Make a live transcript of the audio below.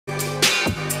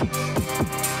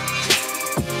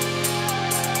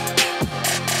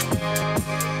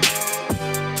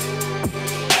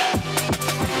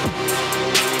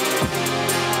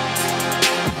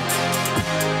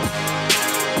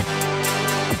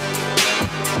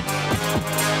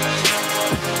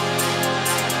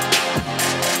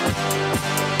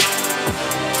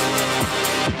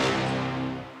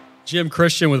Jim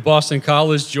Christian with Boston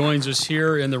College joins us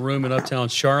here in the room in Uptown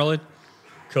Charlotte.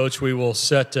 Coach, we will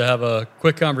set to have a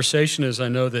quick conversation as I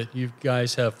know that you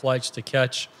guys have flights to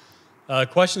catch.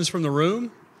 Questions from the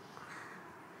room?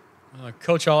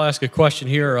 Coach, I'll ask a question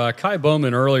here. Kai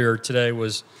Bowman earlier today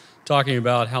was talking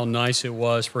about how nice it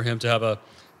was for him to have a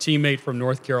teammate from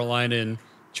North Carolina and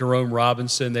Jerome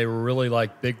Robinson. They were really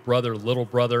like big brother, little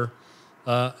brother.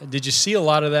 Did you see a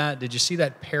lot of that? Did you see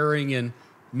that pairing and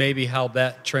maybe how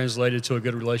that translated to a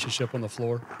good relationship on the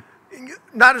floor?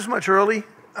 Not as much early,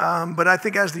 but I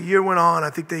think as the year went on, I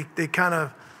think they kind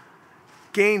of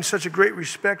gained such a great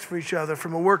respect for each other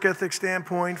from a work ethic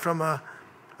standpoint, from a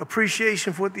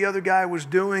appreciation for what the other guy was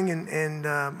doing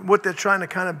and what they're trying to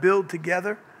kind of build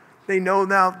together. They know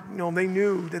now, they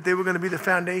knew that they were going to be the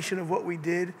foundation of what we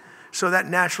did, so that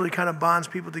naturally kind of bonds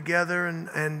people together,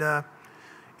 and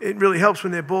it really helps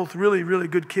when they're both really, really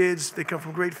good kids. They come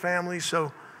from great families,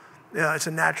 so yeah, it's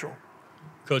a natural.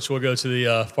 Coach, we'll go to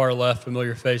the far left,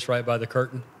 familiar face right by the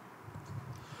curtain.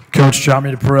 Coach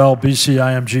Jami DePerel,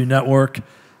 BCIMG Network.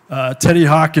 Teddy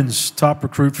Hawkins, top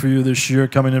recruit for you this year,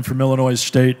 coming in from Illinois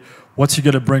State. What's he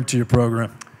going to bring to your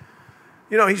program?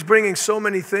 He's bringing so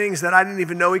many things that I didn't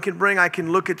even know he could bring. I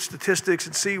can look at statistics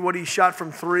and see what he shot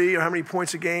from three or how many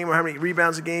points a game or how many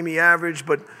rebounds a game he averaged,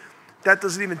 but that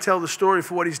doesn't even tell the story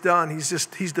for what he's done.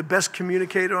 He's the best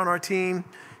communicator on our team.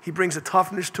 He brings a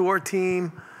toughness to our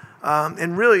team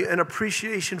and really an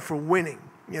appreciation for winning.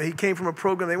 He came from a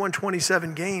program, they won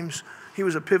 27 games. He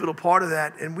was a pivotal part of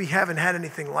that, and we haven't had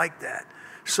anything like that.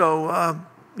 So,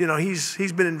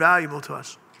 he's been invaluable to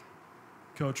us.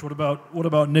 Coach, what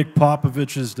about Nick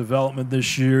Popovich's development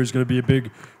this year? He's going to be a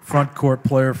big front court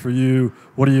player for you.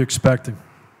 What are you expecting?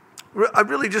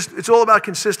 It's all about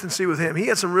consistency with him. He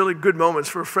had some really good moments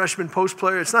for a freshman post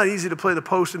player. It's not easy to play the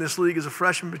post in this league as a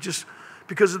freshman, but just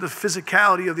because of the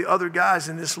physicality of the other guys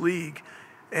in this league.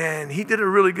 And he did a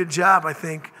really good job, I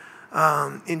think,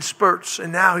 in spurts.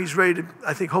 And now he's ready to,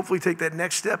 I think, hopefully take that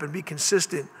next step and be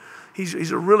consistent.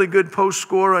 He's a really good post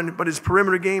scorer, but his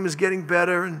perimeter game is getting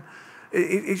better. And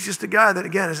he's just a guy that,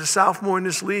 again, as a sophomore in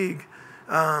this league,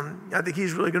 I think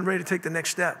he's really ready to take the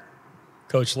next step.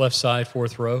 Coach, left side,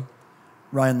 fourth row.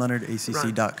 Ryan Leonard,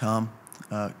 ACC.com.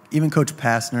 Even Coach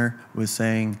Passner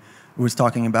was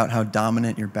talking about how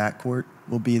dominant your backcourt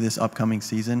will be this upcoming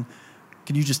season.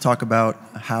 Can you just talk about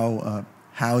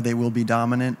how they will be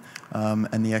dominant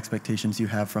and the expectations you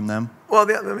have from them? Well,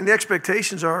 the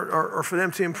expectations are for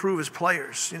them to improve as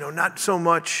players. Not so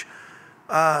much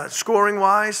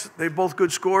scoring-wise. They're both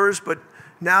good scorers, but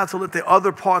now to let the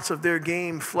other parts of their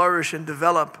game flourish and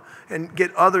develop and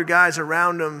get other guys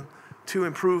around them to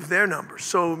improve their numbers.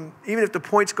 So even if the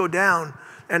points go down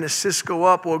and assists go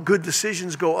up or good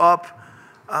decisions go up,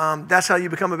 that's how you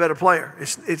become a better player.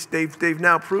 They've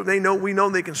now proved we know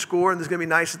they can score, and it's going to be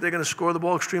nice that they're going to score the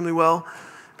ball extremely well.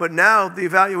 But now the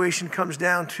evaluation comes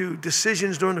down to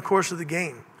decisions during the course of the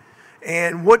game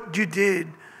and what you did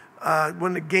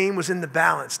when the game was in the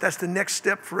balance. That's the next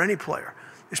step for any player,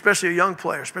 especially a young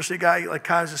player, especially a guy like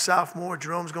Kai's a sophomore,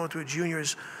 Jerome's going to a junior.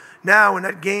 Now when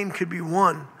that game could be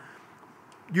won,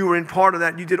 you were in part of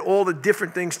that. You did all the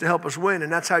different things to help us win,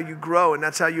 and that's how you grow, and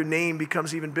that's how your name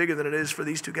becomes even bigger than it is for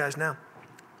these two guys now.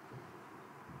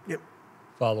 Yep.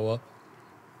 Follow-up.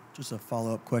 Just a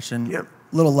follow-up question. Yep.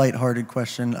 Little lighthearted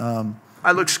question.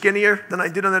 I look skinnier than I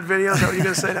did on that video. Is that what you're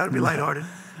going to say? That would be lighthearted.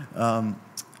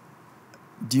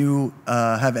 Do you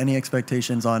have any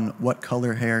expectations on what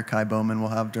color hair Kai Bowman will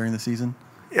have during the season?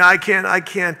 Yeah, I can't. I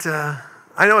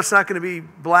know it's not going to be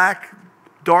black,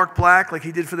 dark black like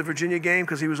he did for the Virginia game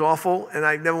because he was awful, and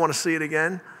I never want to see it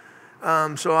again.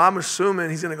 So I'm assuming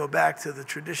he's going to go back to the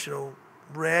traditional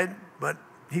red, but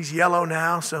he's yellow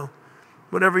now, so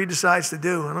whatever he decides to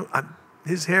do.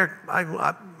 His hair, I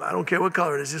don't care what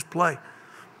color it is, just play.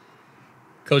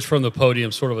 Coach, from the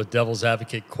podium, sort of a devil's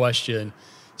advocate question.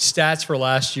 Stats for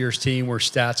last year's team were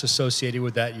stats associated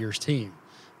with that year's team.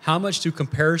 How much do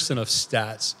comparison of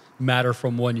stats matter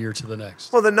from one year to the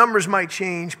next? Well, the numbers might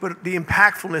change, but the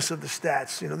impactfulness of the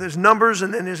stats. There's numbers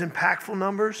and then there's impactful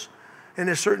numbers, and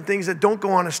there's certain things that don't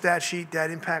go on a stat sheet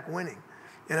that impact winning.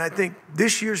 And I think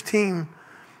this year's team,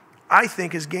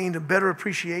 has gained a better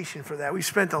appreciation for that. We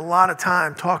spent a lot of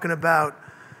time talking about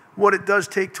what it does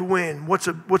take to win, what's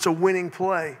a winning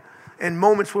play, and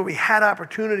moments where we had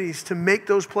opportunities to make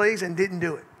those plays and didn't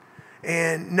do it.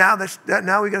 And now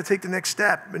now we got to take the next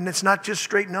step, and it's not just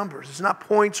straight numbers. It's not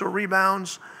points or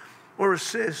rebounds or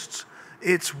assists.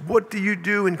 It's what do you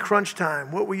do in crunch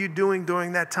time? What were you doing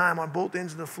during that time on both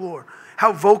ends of the floor?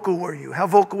 How vocal were you? How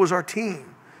vocal was our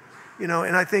team? And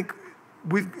I think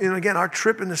again, our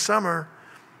trip in the summer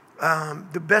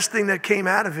The best thing that came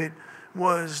out of it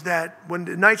was that when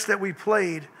the nights that we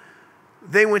played,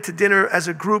 they went to dinner as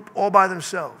a group all by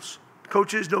themselves.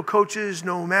 Coaches,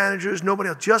 no managers, nobody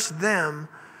else, just them.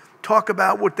 Talk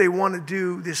about what they want to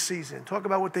do this season. Talk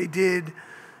about what they did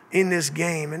in this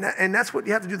game. And that's what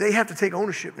you have to do. They have to take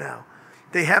ownership now.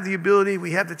 They have the ability.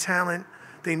 We have the talent.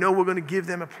 They know we're going to give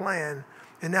them a plan.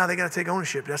 And now they got to take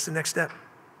ownership. That's the next step.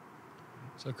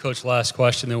 So, Coach, last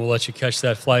question, then we'll let you catch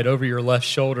that flight. Over your left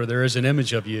shoulder, there is an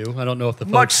image of you. I don't know if the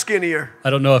much skinnier. I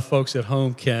don't know if folks at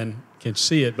home can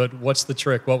see it, but what's the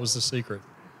trick? What was the secret?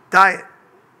 Diet.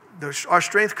 Our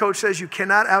strength coach says you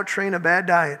cannot out-train a bad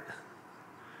diet.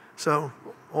 So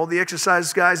all the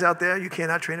exercise guys out there, you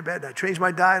cannot train a bad diet. Changed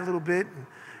my diet a little bit,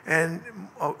 and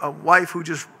a wife who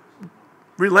just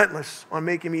relentless on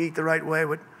making me eat the right way.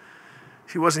 But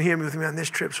she wasn't here with me on this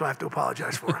trip, so I have to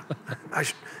apologize for her.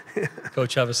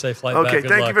 Coach, have a safe flight back. Okay, Good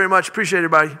thank luck. you very much. Appreciate it,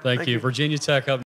 everybody. Thank you. Virginia Tech up